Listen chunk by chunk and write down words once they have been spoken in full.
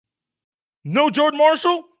No Jordan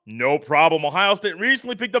Marshall? No problem. Ohio State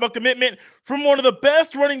recently picked up a commitment from one of the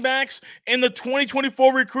best running backs in the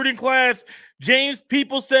 2024 recruiting class. James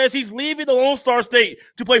People says he's leaving the Lone Star State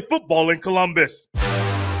to play football in Columbus.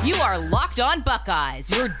 You are Locked On Buckeyes,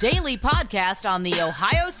 your daily podcast on the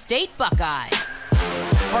Ohio State Buckeyes.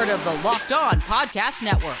 Part of the Locked On Podcast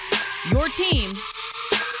Network, your team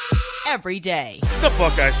every day. The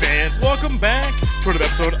Buckeyes fans, welcome back to another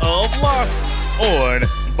episode of Locked On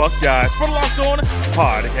Buckeyes for the Locked On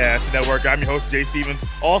Podcast Network. I'm your host, Jay Stevens,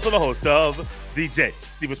 also the host of the Jay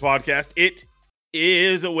Stevens Podcast. It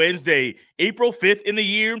is a Wednesday, April 5th in the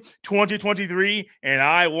year 2023, and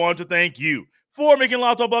I want to thank you for making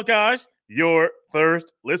Locked On Buckeyes your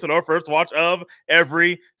first listen or first watch of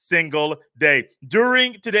every single day.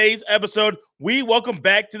 During today's episode, we welcome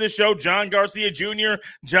back to the show John Garcia Jr.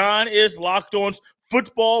 John is Locked On's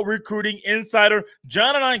football recruiting insider.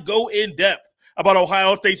 John and I go in depth about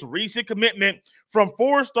Ohio State's recent commitment from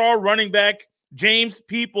four-star running back James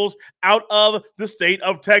Peoples out of the state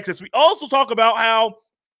of Texas. We also talk about how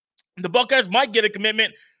the Buckeyes might get a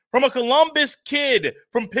commitment from a Columbus kid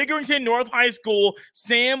from Pickerington North High School,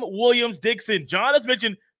 Sam Williams-Dixon. John has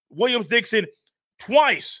mentioned Williams-Dixon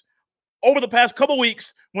twice over the past couple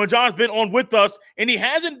weeks when John's been on with us, and he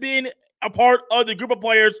hasn't been a part of the group of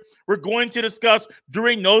players we're going to discuss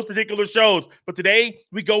during those particular shows. But today,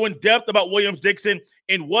 we go in depth about Williams-Dixon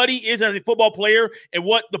and what he is as a football player and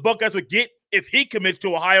what the Buckeyes would get if he commits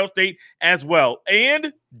to Ohio State as well.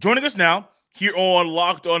 And joining us now, here on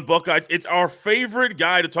Locked On Buckeyes, it's our favorite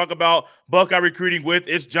guy to talk about Buckeye recruiting with.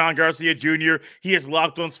 It's John Garcia Jr. He is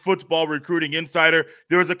Locked On's football recruiting insider.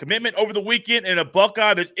 There was a commitment over the weekend and a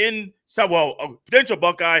Buckeye that's a potential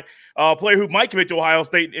Buckeye player who might commit to Ohio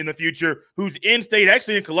State in the future, who's in state,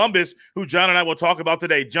 actually in Columbus, who John and I will talk about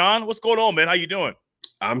today. John, what's going on, man? How you doing?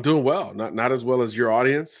 I'm doing well. Not as well as your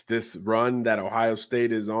audience. This run that Ohio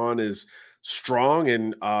State is on is strong,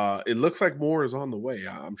 and it looks like more is on the way.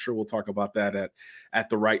 I'm sure we'll talk about that at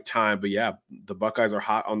the right time. But yeah, the Buckeyes are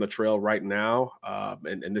hot on the trail right now,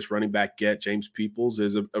 and this running back James Peoples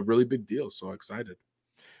is a really big deal. So excited.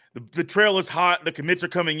 The trail is hot. The commits are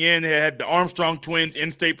coming in. They had the Armstrong twins,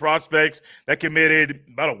 in-state prospects that committed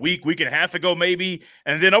about a week and a half ago maybe.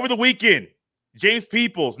 And then over the weekend, James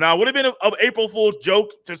Peoples. Now, it would have been an April Fool's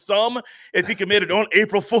joke to some if he committed on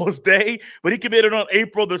April Fool's Day, but he committed on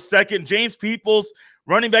April the 2nd. James Peoples,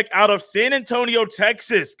 running back out of San Antonio,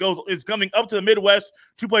 Texas, is coming up to the Midwest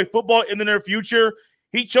to play football in the near future.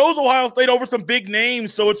 He chose Ohio State over some big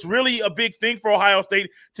names, so it's really a big thing for Ohio State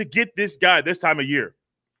to get this guy this time of year.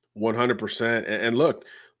 100%. And look,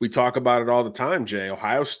 we talk about it all the time, Jay.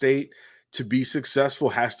 Ohio State, to be successful,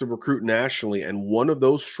 has to recruit nationally, and one of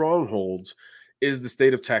those strongholds is the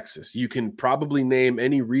state of Texas. You can probably name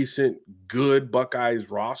any recent good Buckeyes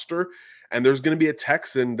roster, and there's going to be a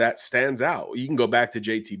Texan that stands out. You can go back to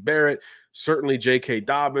J.T. Barrett, certainly J.K.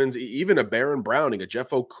 Dobbins, even a Baron Browning, a Jeff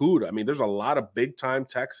Okuda. I mean, there's a lot of big-time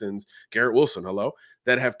Texans, Garrett Wilson,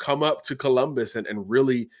 that have come up to Columbus and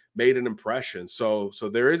really made an impression. So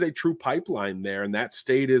there is a true pipeline there, and that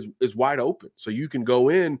state is wide open. So you can go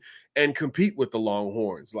in and compete with the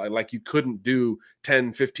Longhorns like you couldn't do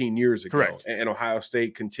 10, 15 years ago. Correct. And Ohio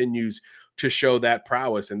State continues to show that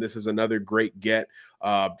prowess, and this is another great get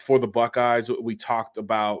for the Buckeyes. We talked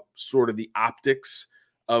about sort of the optics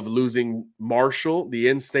of losing Marshall, the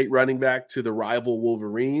in-state running back, to the rival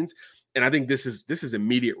Wolverines. And I think this is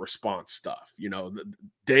immediate response stuff. You know,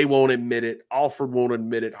 they won't admit it. Alford won't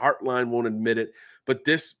admit it. Hartline won't admit it. But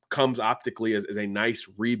this comes optically as a nice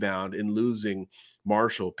rebound in losing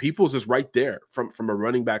Marshall. Peoples is right there from a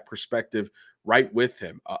running back perspective, right with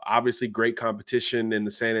him. Obviously, great competition in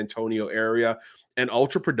the San Antonio area and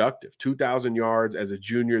ultra productive. 2,000 yards as a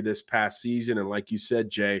junior this past season. And like you said,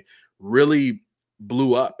 Jay, really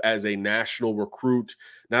blew up as a national recruit,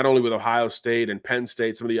 not only with Ohio State and Penn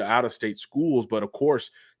State, some of the out-of-state schools, but of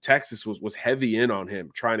course, Texas was heavy in on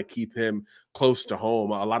him, trying to keep him close to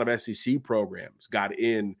home. A lot of SEC programs got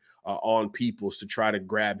in on Peoples to try to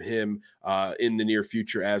grab him in the near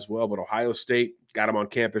future as well. But Ohio State got him on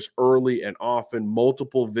campus early and often,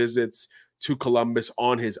 multiple visits to Columbus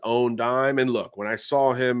on his own dime. And look, when I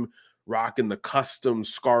saw him rocking the custom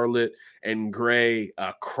scarlet and gray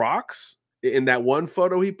Crocs in that one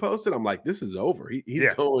photo he posted, I'm like, this is over. He's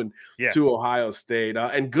going to Ohio State.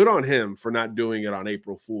 And good on him for not doing it on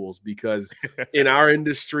April Fool's, because in our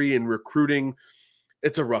industry and recruiting,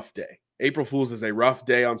 it's a rough day. April Fool's is a rough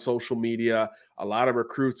day on social media. A lot of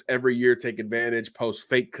recruits every year take advantage, post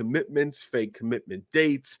fake commitments, fake commitment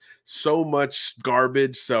dates, so much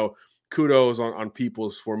garbage. So kudos on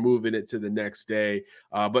Peoples for moving it to the next day.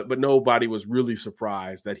 But nobody was really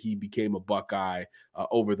surprised that he became a Buckeye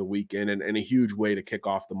over the weekend, and a huge way to kick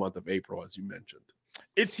off the month of April, as you mentioned.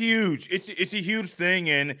 It's huge. It's a huge thing.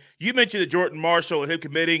 And you mentioned that Jordan Marshall and him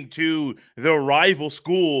committing to the rival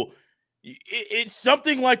school. It's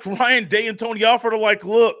something like Ryan Day and Tony Alford are like,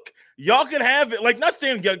 look, y'all can have it. Like, not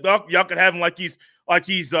saying y'all can have him like he's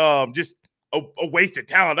just a wasted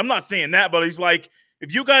talent. I'm not saying that, but he's like,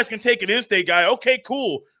 if you guys can take an in-state guy, okay,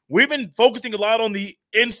 cool. We've been focusing a lot on the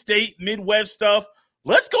in-state Midwest stuff.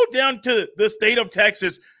 Let's go down to the state of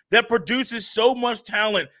Texas that produces so much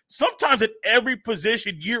talent, sometimes at every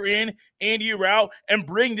position, year in and year out, and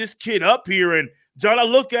bring this kid up here. And John, I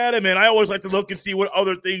look at him, and I always like to look and see what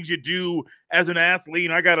other things you do as an athlete.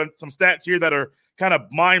 And I got some stats here that are kind of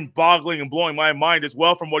mind-boggling and blowing my mind as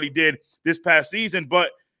well from what he did this past season. But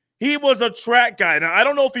he was a track guy. Now, I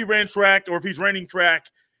don't know if he ran track or if he's running track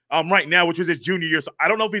right now, which was his junior year. So I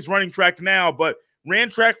don't know if he's running track now, but ran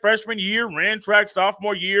track freshman year, ran track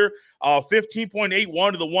sophomore year,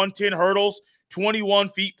 15.81 to the 110 hurdles, 21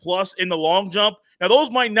 feet plus in the long jump. Now,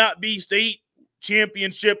 those might not be state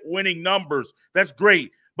championship winning numbers. That's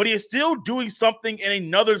great. But he is still doing something in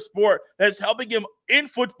another sport that's helping him in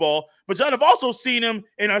football. But John, I've also seen him,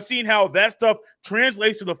 and I've seen how that stuff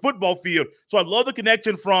translates to the football field. So I love the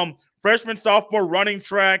connection from freshman, sophomore running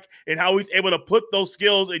track and how he's able to put those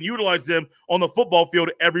skills and utilize them on the football field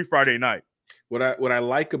every Friday night. What I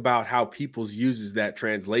like about how Peoples uses that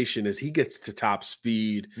translation is he gets to top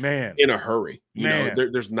speed in a hurry. You know,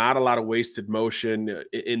 there's not a lot of wasted motion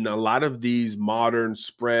in a lot of these modern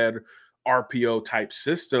spread RPO type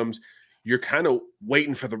systems. You're kind of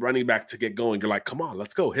waiting for the running back to get going. You're like, come on,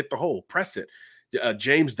 let's go, hit the hole, press it.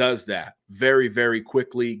 James does that very, very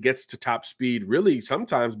quickly, gets to top speed really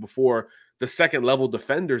sometimes before the second level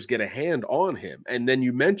defenders get a hand on him. And then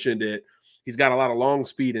you mentioned it. He's got a lot of long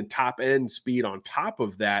speed and top end speed on top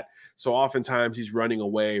of that. So oftentimes he's running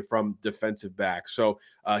away from defensive backs. So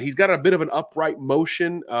he's got a bit of an upright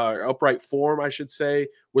motion, upright form, I should say,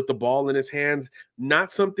 with the ball in his hands. Not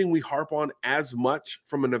something we harp on as much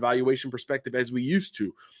from an evaluation perspective as we used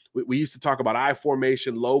to. We used to talk about I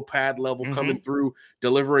formation, low pad level coming through,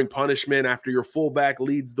 delivering punishment after your fullback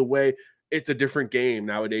leads the way. It's a different game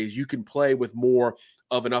nowadays. You can play with more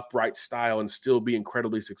of an upright style and still be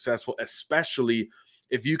incredibly successful, especially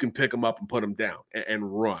if you can pick them up and put them down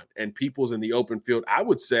and run. And Peoples in the open field, I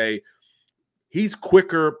would say he's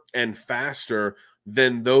quicker and faster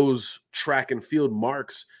than those track and field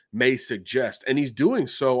marks may suggest. And he's doing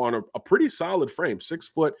so on a pretty solid frame, 6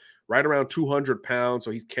 foot, right around 200 pounds.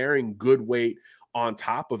 So he's carrying good weight on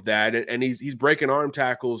top of that. And he's breaking arm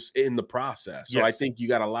tackles in the process. So I think you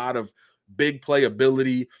got a lot of big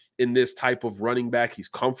playability in this type of running back. He's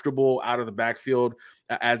comfortable out of the backfield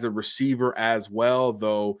as a receiver as well,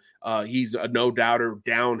 though he's a no-doubter,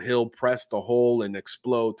 downhill, press the hole and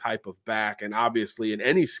explode type of back. And obviously in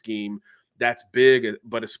any scheme, that's big,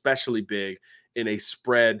 but especially big in a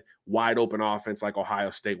spread, wide-open offense like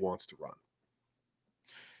Ohio State wants to run.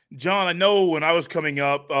 John, I know when I was coming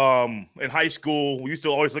up in high school, we used to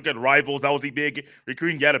always look at rivals. That was the big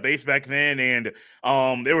recruiting database back then.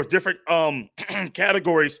 And there was different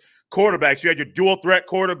categories, quarterbacks. You had your dual threat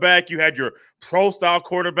quarterback. You had your pro-style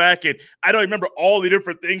quarterback. And I don't remember all the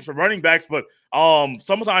different things for running backs, but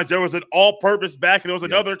sometimes there was an all-purpose back, and there was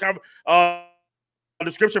another kind of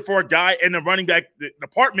description for a guy in the running back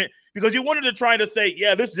department because you wanted to try to say,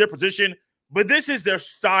 yeah, this is their position, but this is their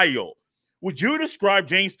style. Would you describe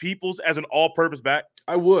James Peoples as an all-purpose back?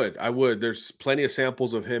 I would. There's plenty of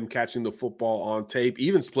samples of him catching the football on tape,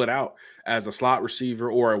 even split out as a slot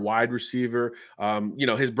receiver or a wide receiver.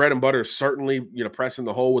 His bread and butter is certainly, pressing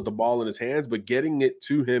the hole with the ball in his hands, but getting it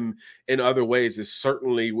to him in other ways is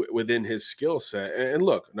certainly within his skill set. And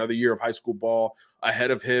look, another year of high school ball ahead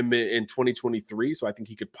of him in 2023. So I think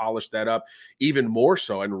he could polish that up even more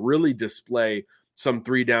so and really display some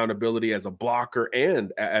 3-down ability as a blocker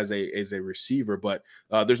and as a receiver. But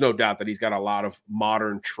there's no doubt that he's got a lot of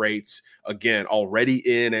modern traits, again,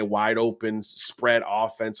 already in a wide open spread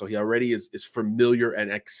offense. So he already is familiar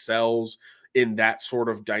and excels in that sort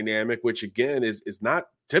of dynamic, which again is not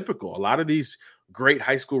typical. A lot of these great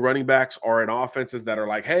high school running backs are in offenses that are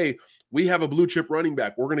like, hey, we have a blue chip running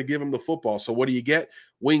back. We're going to give him the football. So what do you get?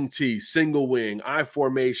 Wing T, single wing, I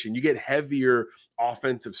formation. You get heavier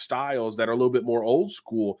offensive styles that are a little bit more old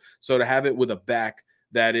school. So to have it with a back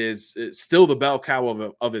that is still the bell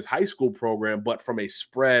cow of his high school program, but from a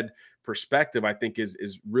spread perspective, I think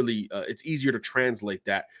is really it's easier to translate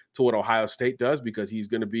that to what Ohio State does because he's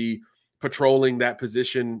going to be patrolling that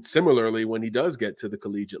position similarly when he does get to the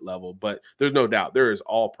collegiate level. But there's no doubt there is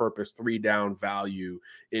all-purpose 3-down value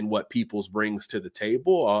in what Peoples brings to the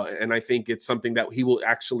table. And I think it's something that he will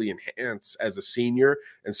actually enhance as a senior,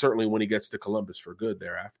 and certainly when he gets to Columbus for good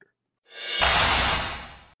thereafter.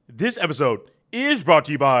 This episode is brought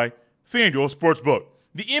to you by FanDuel Sportsbook.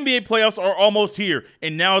 The NBA playoffs are almost here,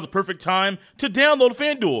 and now is the perfect time to download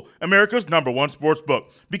FanDuel, America's #1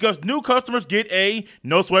 sportsbook, because new customers get a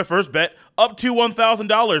no-sweat first bet up to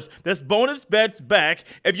 $1,000. That's bonus bets back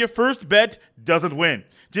if your first bet doesn't win.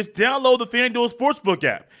 Just download the FanDuel Sportsbook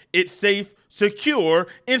app. It's safe, secure,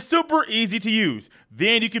 and super easy to use.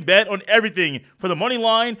 Then you can bet on everything from the money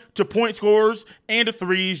line to point scores and to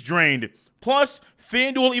threes drained. Plus,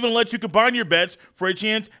 FanDuel even lets you combine your bets for a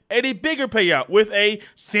chance at a bigger payout with a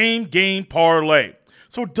same-game parlay.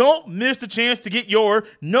 So don't miss the chance to get your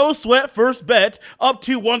no-sweat first bet up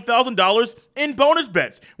to $1,000 in bonus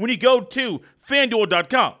bets when you go to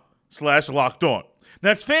FanDuel.com/LockedOn.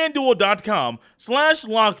 That's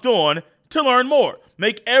FanDuel.com/LockedOn to learn more.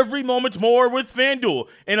 Make every moment more with FanDuel,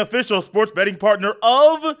 an official sports betting partner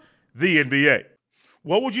of the NBA.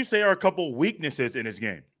 What would you say are a couple weaknesses in his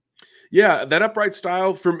game? Yeah, that upright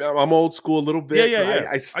style, I'm old school a little bit.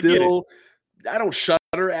 Yeah. I don't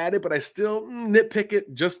shudder at it, but I still nitpick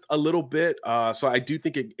it just a little bit. So I do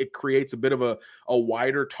think it creates a bit of a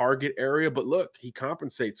wider target area. But look, he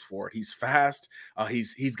compensates for it. He's fast.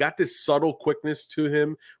 He's got this subtle quickness to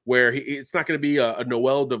him where it's not going to be a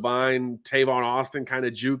Noel Devine, Tavon Austin kind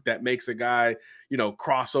of juke that makes a guy,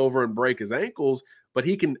 cross over and break his ankles. But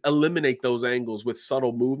he can eliminate those angles with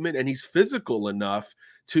subtle movement, and he's physical enough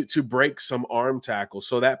to break some arm tackles.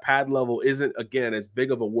 So that pad level isn't, again, as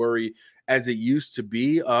big of a worry as it used to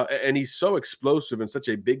be. And he's so explosive and such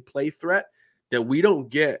a big play threat that we don't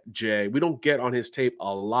get on his tape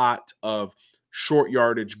a lot of short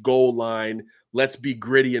yardage, goal line, let's be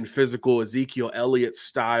gritty and physical, Ezekiel Elliott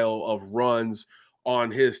style of runs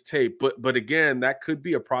on his tape. But again, that could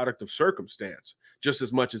be a product of circumstance just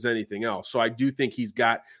as much as anything else. So I do think he's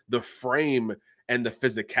got the frame and the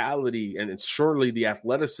physicality and surely the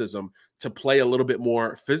athleticism to play a little bit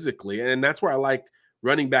more physically. And that's where I like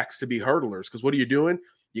running backs to be hurdlers, because what are you doing?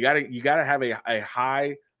 You gotta have a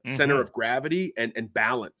high center of gravity and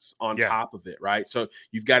balance on top of it, right? So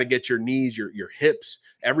you've got to get your knees, your hips,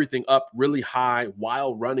 everything up really high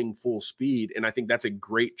while running full speed. And I think that's a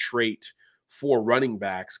great trait for running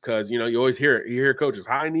backs, because you always hear coaches,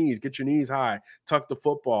 high knees, get your knees high, tuck the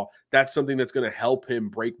football. That's something that's going to help him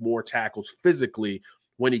break more tackles physically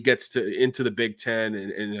when he gets into the Big Ten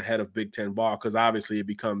and ahead of Big Ten ball, because obviously it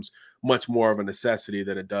becomes much more of a necessity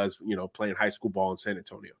than it does, playing high school ball in San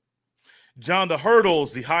Antonio. John, the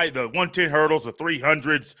hurdles, the 110 hurdles, the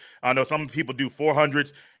 300s. I know some people do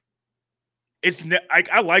 400s.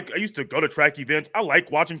 I used to go to track events. I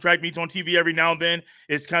like watching track meets on TV every now and then.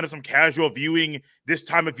 It's kind of some casual viewing this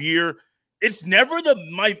time of year. It's never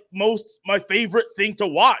my favorite thing to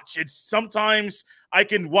watch. It's sometimes I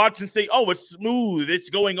can watch and say, oh, it's smooth,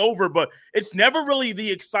 it's going over, but it's never really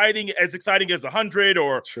as exciting as 100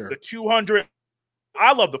 or the 200.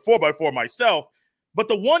 I love the 4x4 myself, but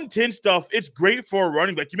the 110 stuff, it's great for a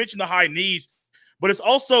running back. You mentioned the high knees, but it's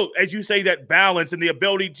also, as you say, that balance and the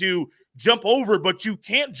ability to jump over, but you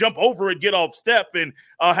can't jump over and get off step and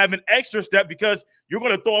have an extra step, because you're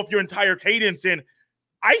going to throw off your entire cadence. And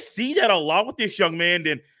I see that a lot with this young man.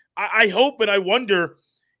 And I hope and I wonder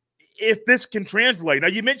if this can translate. Now,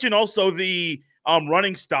 you mentioned also the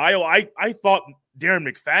running style. I thought Darren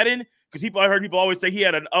McFadden, because I heard people always say he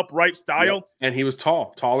had an upright style. Yep. And he was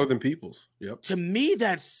taller than Peoples. Yep. To me,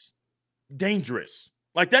 that's dangerous.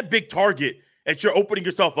 Like that big target that you're opening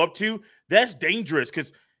yourself up to, that's dangerous,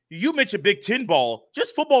 because you mentioned Big Ten ball,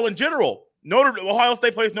 just football in general. Ohio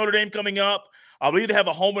State plays Notre Dame coming up. I believe they have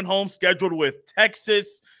a home scheduled with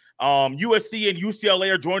Texas. USC and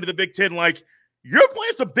UCLA are joined to the Big Ten. Like, you're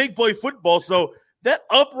playing some big boy football. So that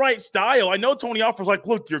upright style, I know Tony Alford's like,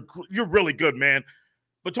 look, you're really good, man.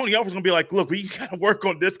 But Tony Alford's going to be like, look, we got to work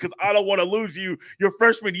on this, because I don't want to lose you your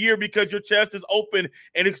freshman year because your chest is open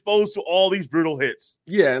and exposed to all these brutal hits.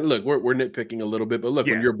 Yeah, and look, we're nitpicking a little bit, but look,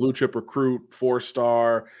 when you're a blue chip recruit,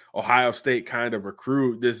 4-star, Ohio State kind of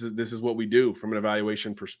recruit, this is what we do from an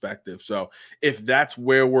evaluation perspective. So if that's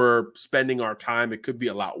where we're spending our time, it could be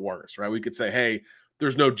a lot worse, right? We could say, hey,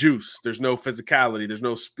 there's no juice, there's no physicality, there's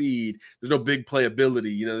no speed, there's no big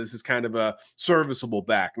playability. This is kind of a serviceable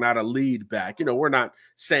back, not a lead back. We're not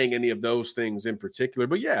saying any of those things in particular.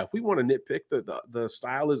 But yeah, if we want to nitpick, the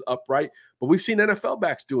style is upright. But we've seen NFL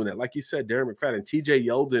backs doing that. Like you said, Darren McFadden, TJ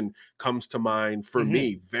Yeldon comes to mind for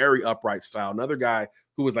me. Very upright style. Another guy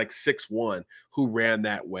who was like 6'1", who ran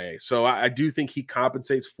that way. So I do think he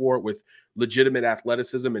compensates for it with legitimate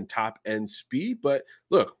athleticism and top end speed. But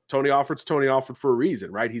look, Tony Alford's Tony Alford for a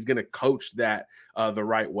reason, right? He's going to coach that the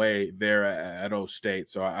right way there at O State.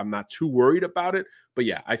 So I'm not too worried about it. But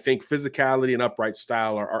yeah, I think physicality and upright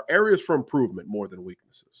style are areas for improvement more than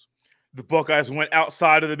weaknesses. The Buckeyes went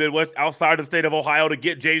outside of the Midwest, outside of the state of Ohio to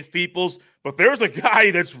get James Peoples. But there's a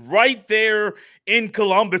guy that's right there in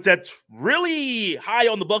Columbus that's really high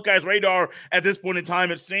on the Buckeyes' radar at this point in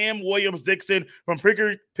time. It's Sam Williams-Dixon from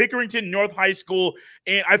Pickerington North High School.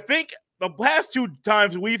 And I think the past 2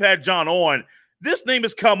 times we've had John on, this name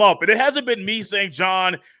has come up. And it hasn't been me saying,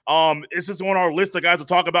 John, this is on our list of guys to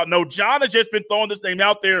talk about. No, John has just been throwing this name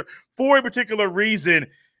out there for a particular reason.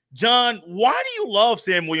 John, why do you love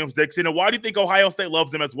Sam Williams-Dixon, and why do you think Ohio State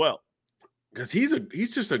loves him as well? Because he's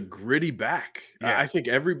just a gritty back. Yeah. I think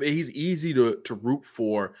he's easy to root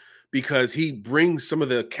for because he brings some of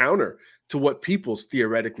the counter to what Peoples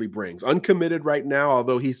theoretically brings. Uncommitted right now,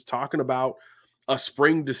 although he's talking about a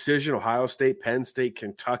spring decision, Ohio State, Penn State,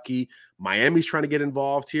 Kentucky. Miami's trying to get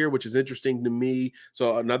involved here, which is interesting to me.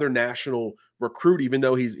 So another national recruit, even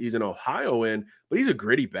though he's an Ohioan, but he's a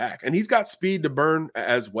gritty back. And he's got speed to burn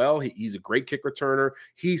as well. He's a great kick returner.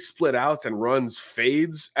 He split outs and runs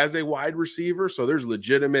fades as a wide receiver. So there's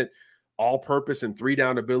legitimate all-purpose and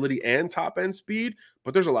 3-down ability and top-end speed,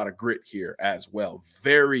 but there's a lot of grit here as well.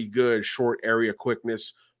 Very good short area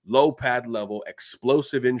quickness, low pad level,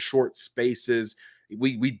 explosive in short spaces.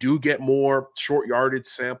 We do get more short yardage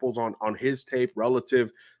samples on his tape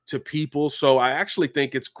relative to people. So I actually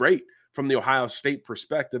think it's great from the Ohio State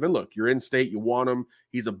perspective. And look, you're in state, you want him.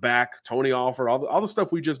 He's a back, Tony Alford, all the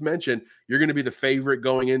stuff we just mentioned. You're going to be the favorite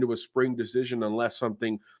going into a spring decision unless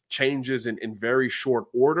something changes in very short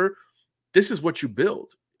order. This is what you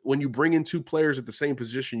build. When you bring in 2 players at the same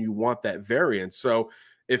position, you want that variance. So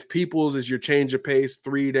if Peoples is your change of pace,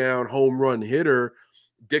 3-down home run hitter,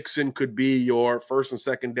 Dixon could be your first and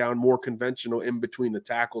second down, more conventional in between the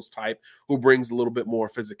tackles type, who brings a little bit more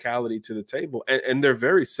physicality to the table. And they're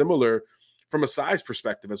very similar from a size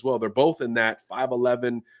perspective as well. They're both in that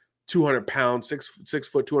 5'11", 200-pound, 6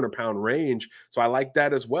 foot, 200-pound range. So I like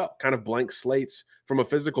that as well. Kind of blank slates from a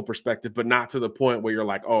physical perspective, but not to the point where you're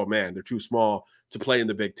like, oh man, they're too small to play in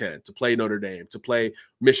the Big Ten, to play Notre Dame, to play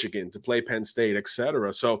Michigan, to play Penn State,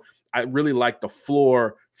 etc. So I really like the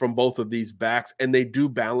floor from both of these backs, and they do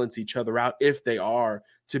balance each other out if they are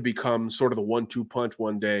to become sort of the 1-2 punch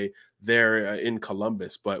one day there in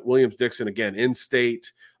Columbus. But Williams-Dixon, again,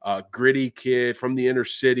 in-state, gritty kid from the inner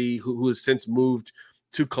city who has since moved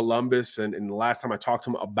to Columbus. And the last time I talked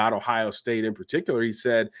to him about Ohio State in particular, he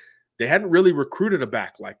said they hadn't really recruited a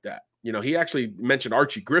back like that. You know, he actually mentioned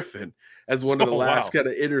Archie Griffin as one of the last kind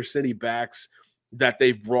of inner city backs that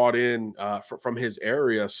they've brought in from his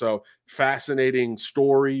area. So fascinating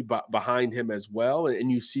story behind him as well.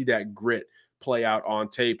 And you see that grit play out on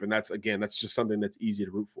tape. And that's just something that's easy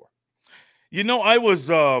to root for. You know, I was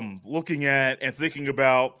looking at and thinking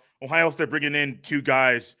about Ohio State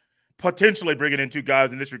potentially bringing in two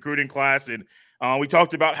guys in this recruiting class. And we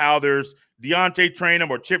talked about how there's Deontay Trainum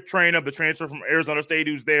or Chip Trainum, the transfer from Arizona State,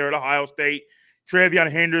 who's there at Ohio State.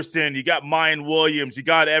 Travion Henderson, you got Mayan Williams, you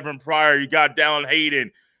got Evan Pryor, you got Dallin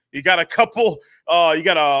Hayden, you got a couple,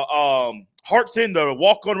 Hartson, the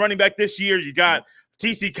walk-on running back this year, you got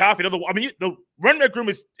TC Coffey. The running back room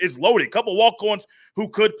is loaded. A couple walk-ons who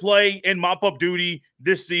could play in mop-up duty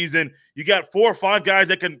this season. You got 4 or 5 guys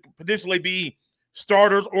that can potentially be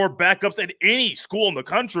starters or backups at any school in the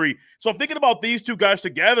country. So I'm thinking about these two guys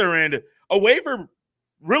together, and a waiver,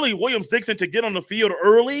 really, Williams-Dixon to get on the field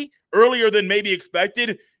earlier than maybe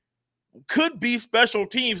expected, could be special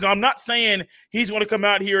teams. Now, I'm not saying he's going to come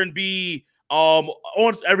out here and be on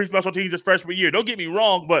every special teams this freshman year. Don't get me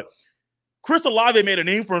wrong, but Chris Olave made a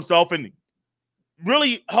name for himself and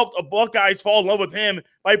really helped a Buckeyes fall in love with him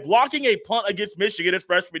by blocking a punt against Michigan his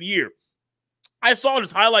freshman year. I saw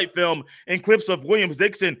this highlight film and clips of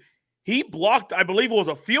Williams-Dixon. He blocked, I believe it was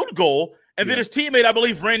a field goal, and then his teammate, I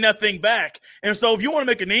believe, ran that thing back. And so if you want to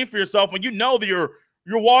make a name for yourself, when you know that you're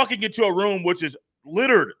walking into a room which is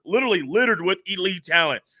literally littered with elite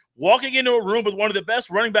talent, walking into a room with one of the best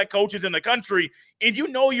running back coaches in the country, and you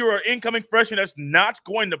know you're an incoming freshman that's not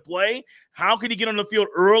going to play, how can you get on the field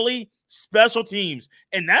early? Special teams.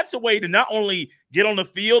 And that's a way to not only get on the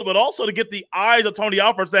field, but also to get the eyes of Tony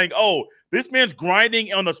Alford saying, oh, this man's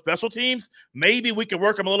grinding on the special teams. Maybe we can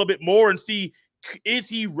work him a little bit more and see, is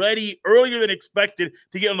he ready earlier than expected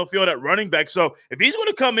to get on the field at running back? So if he's going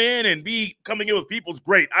to come in and be coming in with people, it's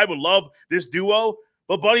great. I would love this duo.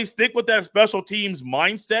 But, buddy, stick with that special teams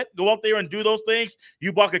mindset. Go out there and do those things.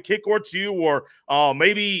 You block a kick or two, or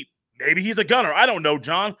maybe he's a gunner. I don't know,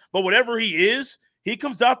 John. But whatever he is, he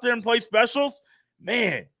comes out there and plays specials.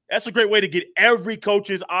 Man, that's a great way to get every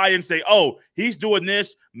coach's eye and say, oh, he's doing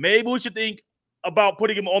this. Maybe we should think about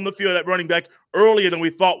putting him on the field at running back earlier than we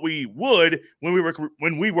thought we would when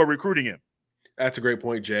we were recruiting him. That's a great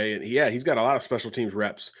point, Jay. And yeah, he's got a lot of special teams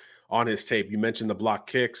reps on his tape. You mentioned the block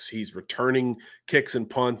kicks. He's returning kicks and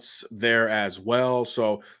punts there as well.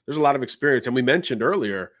 So there's a lot of experience. And we mentioned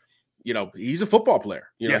earlier, he's a football player.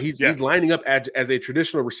 He's lining up as a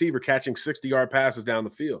traditional receiver, catching 60-yard passes down the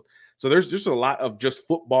field. So there's just a lot of just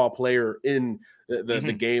football player in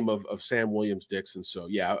the game of Sam Williams-Dixon. So,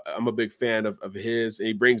 yeah, I'm a big fan of his. And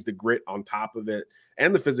he brings the grit on top of it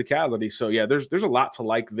and the physicality. So, yeah, there's a lot to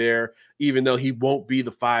like there, even though he won't be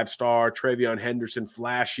the 5-star Travion Henderson,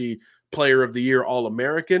 flashy player of the year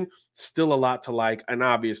All-American. Still a lot to like, and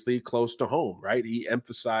obviously close to home, right? He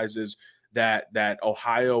emphasizes that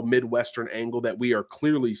Ohio Midwestern angle that we are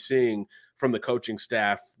clearly seeing from the coaching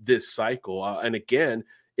staff this cycle. And again,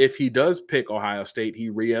 if he does pick Ohio State, he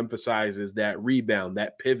reemphasizes that rebound,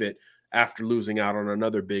 that pivot after losing out on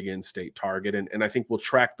another big in-state target. And I think we'll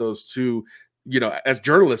track those two, as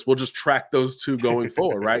journalists, we'll just track those two going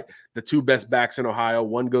forward, right? The two best backs in Ohio,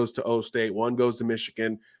 one goes to O State, one goes to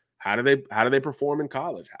Michigan. How do they perform in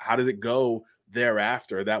college? How does it go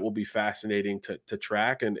thereafter? That will be fascinating to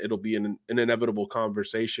track, and it'll be an inevitable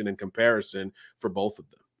conversation and comparison for both of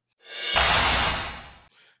them.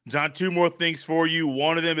 John, two more things for you.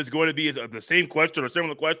 One of them is going to be the same question or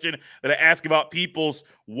similar question that I ask about people's.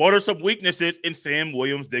 What are some weaknesses in Sam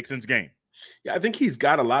Williams-Dixon's game? Yeah, I think he's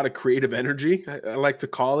got a lot of creative energy, I like to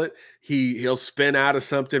call it. He'll spin out of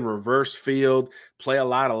something, reverse field, play a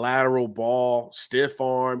lot of lateral ball, stiff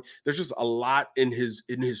arm. There's just a lot in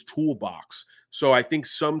his toolbox. So I think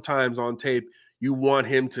sometimes on tape, you want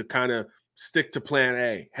him to kind of stick to plan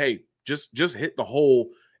A. Hey, just hit the hole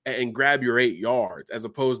and grab your 8 yards, as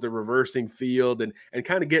opposed to reversing field and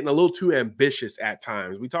kind of getting a little too ambitious at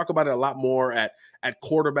times. We talk about it a lot more at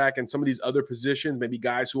quarterback and some of these other positions, maybe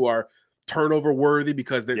guys who are turnover worthy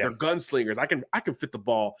because they're gunslingers. I can fit the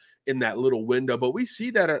ball in that little window, but we see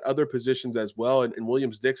that at other positions as well. And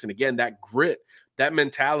Williams-Dixon, again, that grit, that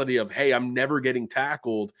mentality of, hey, I'm never getting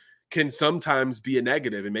tackled, can sometimes be a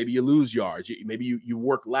negative, and maybe you lose yards. Maybe you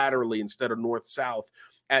work laterally instead of north-south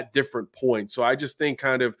at different points. So I just think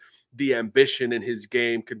kind of the ambition in his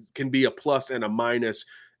game can be a plus and a minus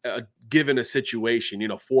given a situation.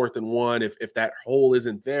 4th and 1, if that hole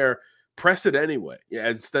isn't there, press it anyway,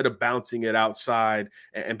 instead of bouncing it outside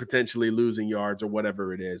and potentially losing yards or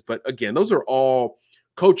whatever it is. But again, those are all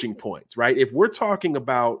coaching points, right? If we're talking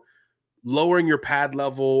about lowering your pad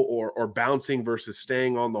level or bouncing versus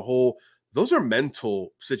staying on the hole, those are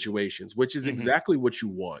mental situations, which is exactly what you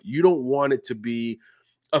want. You don't want it to be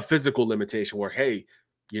a physical limitation where, hey,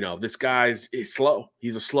 this guy's slow.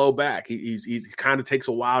 He's a slow back. He's kind of takes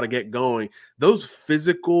a while to get going. Those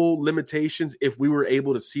physical limitations, if we were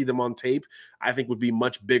able to see them on tape, I think would be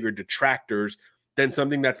much bigger detractors than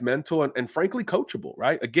something that's mental and frankly coachable,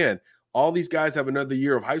 right? Again, all these guys have another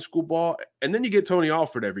year of high school ball, and then you get Tony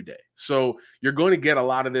Alford every day. So you're going to get a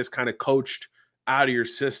lot of this kind of coached out of your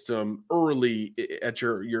system early at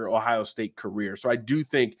your Ohio State career. So I do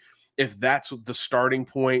think if that's the starting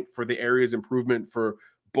point for the area's improvement for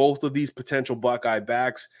both of these potential Buckeye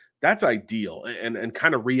backs, that's ideal and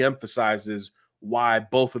kind of reemphasizes why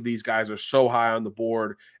both of these guys are so high on the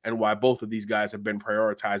board and why both of these guys have been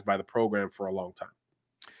prioritized by the program for a long time.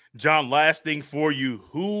 John, last thing for you.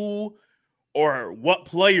 Who or what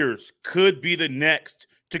players could be the next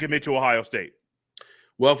to commit to Ohio State?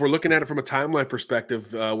 Well, if we're looking at it from a timeline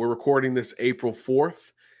perspective, we're recording this April 4th.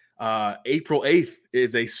 April 8th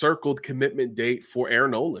is a circled commitment date for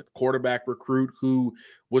Aaron Nolan, quarterback recruit who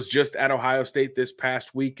was just at Ohio State this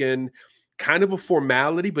past weekend. Kind of a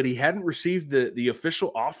formality, but he hadn't received the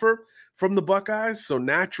official offer from the Buckeyes. So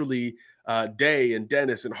naturally, Day and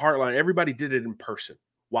Dennis and Hartline, everybody did it in person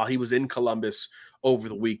while he was in Columbus over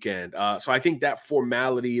the weekend. So I think that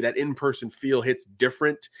formality, that in-person feel hits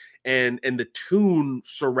different, and the tune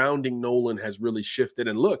surrounding Nolan has really shifted.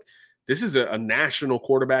 And look, this is a national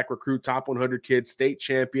quarterback recruit, top 100 kid, state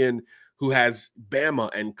champion, who has Bama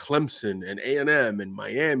and Clemson and A&M and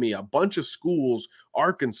Miami, a bunch of schools,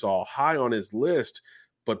 Arkansas, high on his list.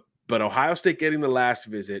 But Ohio State getting the last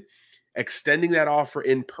visit, extending that offer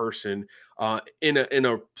in person, in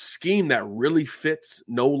a scheme that really fits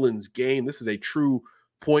Nolan's game. This is a true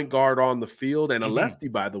point guard on the field and a lefty,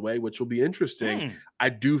 by the way, which will be interesting. I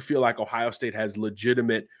do feel like Ohio State has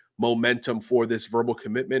legitimate momentum for this verbal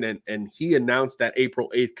commitment. And he announced that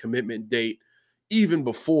April 8th commitment date even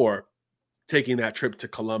before taking that trip to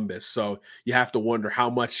Columbus. So you have to wonder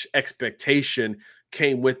how much expectation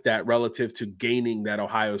came with that relative to gaining that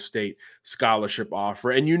Ohio State scholarship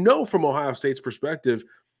offer. And from Ohio State's perspective,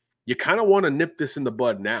 you kind of want to nip this in the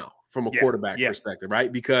bud now from a quarterback perspective,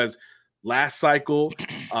 right? Because last cycle,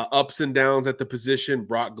 ups and downs at the position,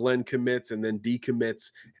 Brock Glenn commits and then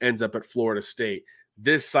decommits, ends up at Florida State.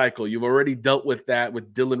 This cycle, you've already dealt with that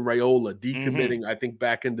with Dylan Raiola decommitting, I think,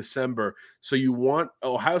 back in December. So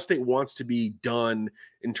Ohio State wants to be done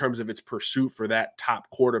in terms of its pursuit for that top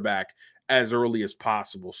quarterback as early as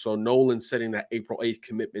possible. So Nolan setting that April 8th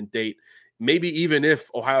commitment date. Maybe even if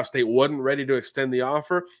Ohio State wasn't ready to extend the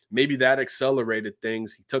offer, maybe that accelerated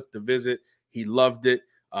things. He took the visit. He loved it.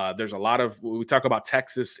 There's a lot of, we talk about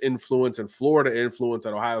Texas influence and Florida influence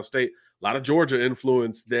at Ohio State, a lot of Georgia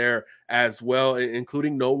influence there as well,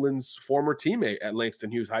 including Nolan's former teammate at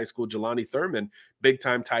Langston Hughes High School, Jelani Thurman,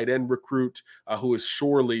 big-time tight end recruit who is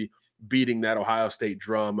surely beating that Ohio State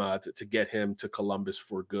drum to get him to Columbus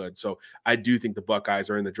for good. So I do think the Buckeyes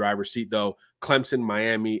are in the driver's seat, though. Clemson,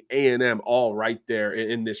 Miami, A&M, all right there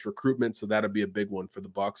in this recruitment. So that'll be a big one for the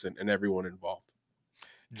Bucs and everyone involved.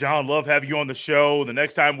 John, love having you on the show. The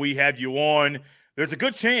next time we have you on, there's a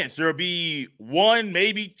good chance there'll be one,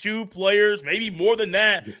 maybe two players, maybe more than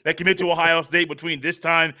that commit to Ohio State between this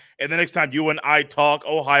time and the next time you and I talk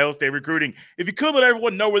Ohio State recruiting. If you could let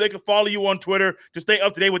everyone know where they can follow you on Twitter to stay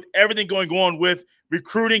up to date with everything going on with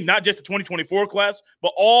recruiting, not just the 2024 class,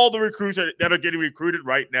 but all the recruits that are getting recruited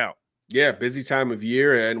right now. Yeah, busy time of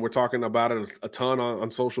year, and we're talking about it a ton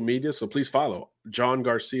on social media. So please follow John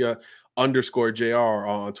Garcia _JR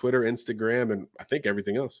on Twitter, Instagram, and I think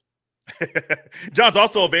everything else. John's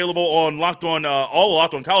also available on Locked On, all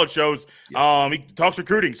Locked On College shows. Yes. He talks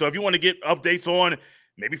recruiting. So if you want to get updates on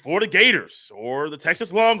maybe Florida Gators or the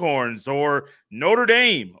Texas Longhorns or Notre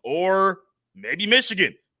Dame or maybe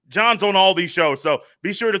Michigan, John's on all these shows. So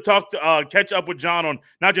be sure to catch up with John on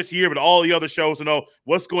not just here, but all the other shows to know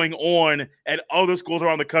what's going on at other schools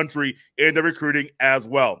around the country in the recruiting as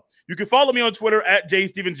well. You can follow me on Twitter at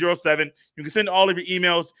jstevens07. You can send all of your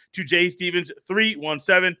emails to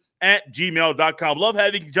jstevens317@gmail.com. Love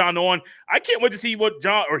having John on. I can't wait to see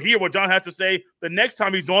hear what John has to say the next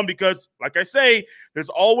time he's on because, like I say, there's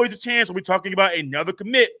always a chance we'll be talking about another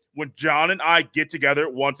commit when John and I get together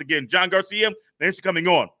once again. John Garcia, thanks for coming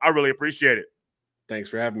on. I really appreciate it. Thanks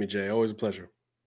for having me, Jay. Always a pleasure.